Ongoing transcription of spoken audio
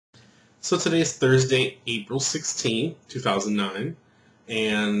So today is Thursday, April 16, 2009,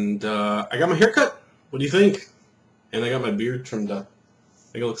 and I got my hair cut. What do you think? And I got my beard trimmed up.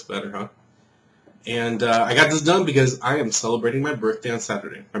 I think it looks better, huh? And I got this done because I am celebrating my birthday on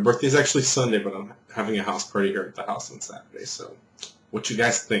Saturday. My birthday is actually Sunday, but I'm having a house party here at the house on Saturday. So, what you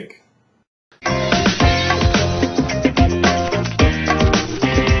guys think?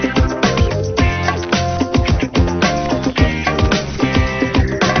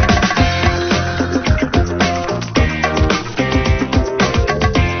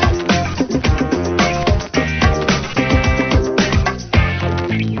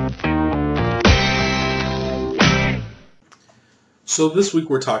 So this week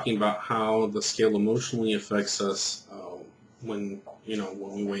we're talking about how the scale emotionally affects us when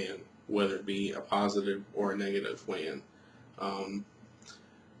we weigh in, whether it be a positive or a negative weigh-in.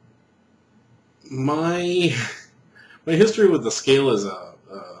 My history with the scale is a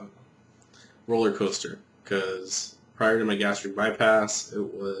roller coaster, because prior to my gastric bypass, it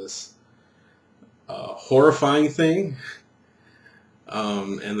was a horrifying thing.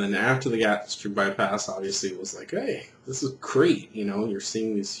 And then after the gastric bypass, obviously it was like, hey, this is great, you're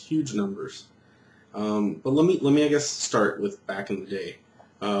seeing these huge numbers. But let me I guess start with back in the day.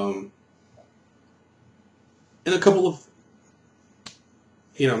 And a couple of,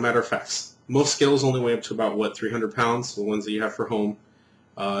 matter of facts. Most scales only weigh up to about, 300 pounds, the ones that you have for home.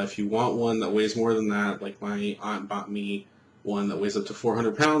 If you want one that weighs more than that, like my aunt bought me one that weighs up to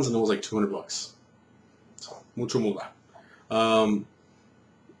 400 pounds, and it was like $200. So, mucho mula.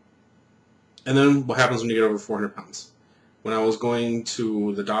 And then what happens when you get over 400 pounds? When I was going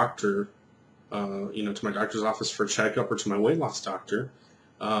to the doctor, to my doctor's office for a checkup, or to my weight loss doctor,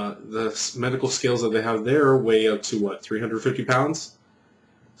 the medical scales that they have there weigh up to, 350 pounds?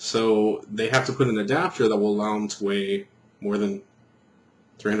 So they have to put an adapter that will allow them to weigh more than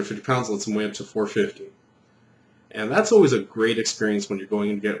 350 pounds, lets them weigh up to 450. And that's always a great experience when you're going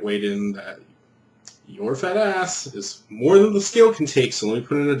to get weighed in, that your fat ass is more than the scale can take, so let me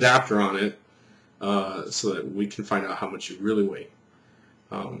put an adapter on it so that we can find out how much you really weigh.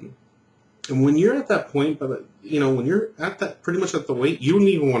 And when you're at that point, when you're at that, pretty much at the weight, you don't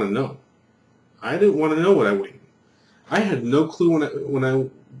even want to know. I didn't want to know what I weighed. I had no clue when I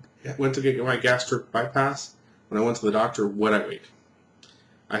went to get my gastric bypass, when I went to the doctor, what I weighed.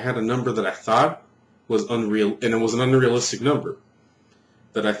 I had a number that I thought was unreal, and it was an unrealistic number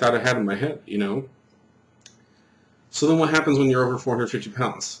that I thought I had in my head, So then what happens when you're over 450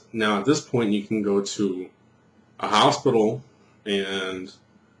 pounds? Now, at this point, you can go to a hospital and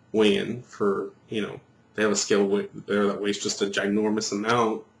weigh in for, they have a scale there that weighs just a ginormous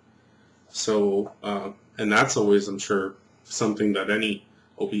amount. So, and that's always, I'm sure, something that any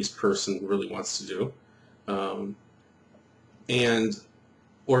obese person really wants to do.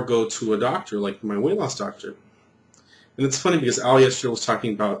 Or go to a doctor, like my weight loss doctor. And it's funny because Al yesterday was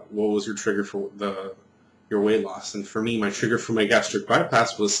talking about what was your trigger for your weight loss. And for me, my trigger for my gastric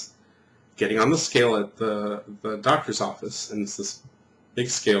bypass was getting on the scale at the doctor's office. And it's this big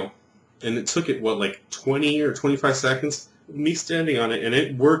scale. And it took it, 20 or 25 seconds, me standing on it and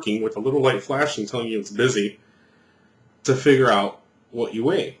it working with a little light flashing telling you it's busy, to figure out what you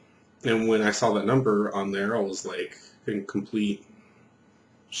weigh. And when I saw that number on there, I was like in complete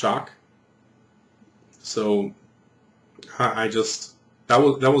shock. So I just, that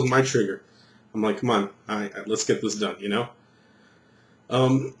was my trigger. I'm like, come on, let's get this done,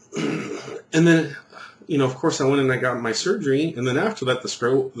 And then, of course, I went and I got my surgery, and then after that, the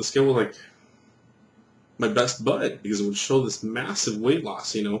scale was like my best bud, because it would show this massive weight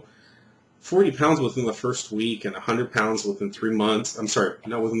loss, 40 pounds within the first week, and 100 pounds within 3 months. I'm sorry,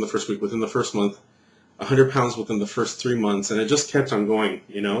 not within the first week, within the first month, 100 pounds within the first 3 months, and it just kept on going,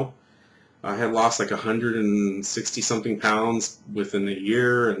 I had lost like 160-something pounds within a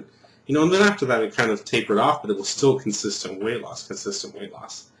year, and and then after that it kind of tapered off, but it was still consistent weight loss.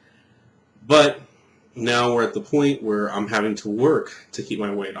 But now we're at the point where I'm having to work to keep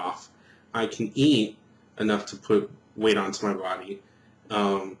my weight off. I can eat enough to put weight onto my body,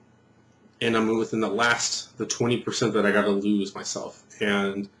 and I'm within the 20% that I got to lose myself.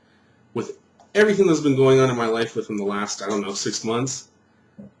 And with everything that's been going on in my life within the last, 6 months,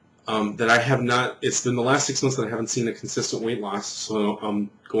 that I have not, it's been the last 6 months that I haven't seen a consistent weight loss, so I'm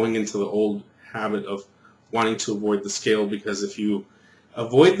going into the old habit of wanting to avoid the scale, because if you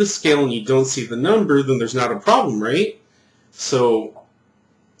avoid the scale and you don't see the number, then there's not a problem, right? So,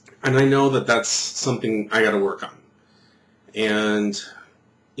 and I know that that's something I got to work on. And,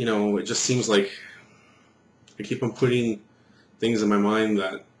 it just seems like I keep on putting things in my mind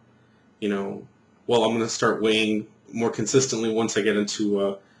that, I'm going to start weighing more consistently once I get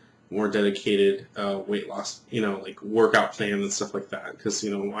into more dedicated weight loss, like workout plan and stuff like that. Because,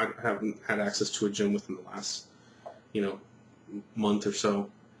 I haven't had access to a gym within the last, month or so.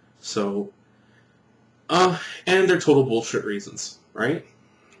 So, and they're total bullshit reasons, right?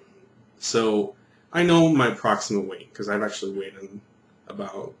 So, I know my approximate weight, because I've actually weighed in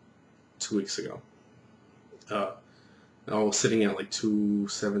about 2 weeks ago. I was sitting at like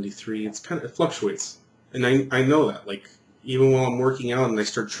 273. It fluctuates. And I know that, like, even while I'm working out and I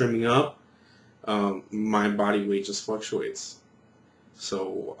start trimming up, my body weight just fluctuates.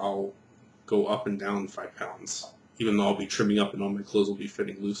 So I'll go up and down 5 pounds, even though I'll be trimming up and all my clothes will be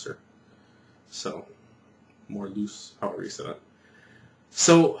fitting looser. So, more loose, however you say that.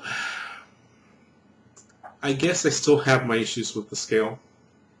 So, I guess I still have my issues with the scale.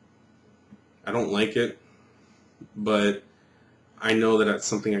 I don't like it, but I know that that's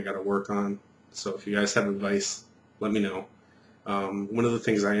something I got to work on. So if you guys have advice, let me know. One of the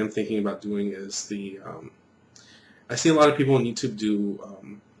things I am thinking about doing is I see a lot of people on YouTube do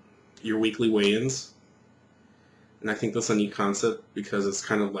your weekly weigh-ins, and I think that's a neat concept because it's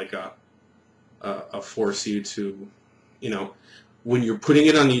kind of like a force you to, when you're putting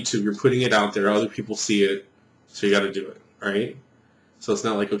it on YouTube, you're putting it out there, other people see it, so you got to do it, right? So it's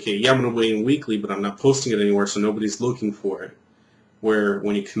not like, okay, yeah, I'm going to weigh in weekly, but I'm not posting it anywhere, so nobody's looking for it. Where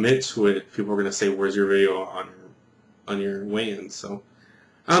when you commit to it, people are going to say, where's your video on your weigh-in? So,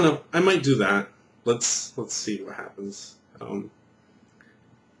 I don't know. I might do that. Let's see what happens.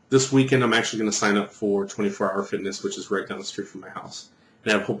 This weekend, I'm actually going to sign up for 24-Hour Fitness, which is right down the street from my house.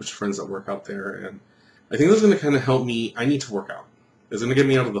 And I have a whole bunch of friends that work out there, and I think that's going to kind of help me. I need to work out. It's going to get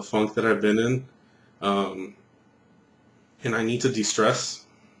me out of the funk that I've been in. And I need to de-stress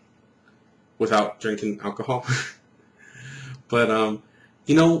without drinking alcohol. But,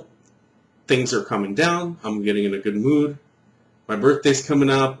 things are coming down. I'm getting in a good mood. My birthday's coming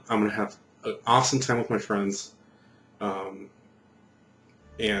up. I'm going to have an awesome time with my friends. And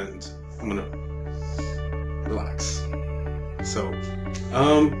I'm going to relax. So,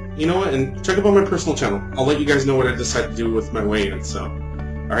 you know what? And check out my personal channel. I'll let you guys know what I decide to do with my weigh-in. So,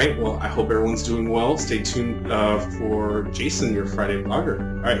 alright, well, I hope everyone's doing well. Stay tuned for Jason, your Friday vlogger.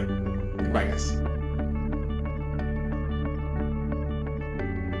 Alright, goodbye, guys.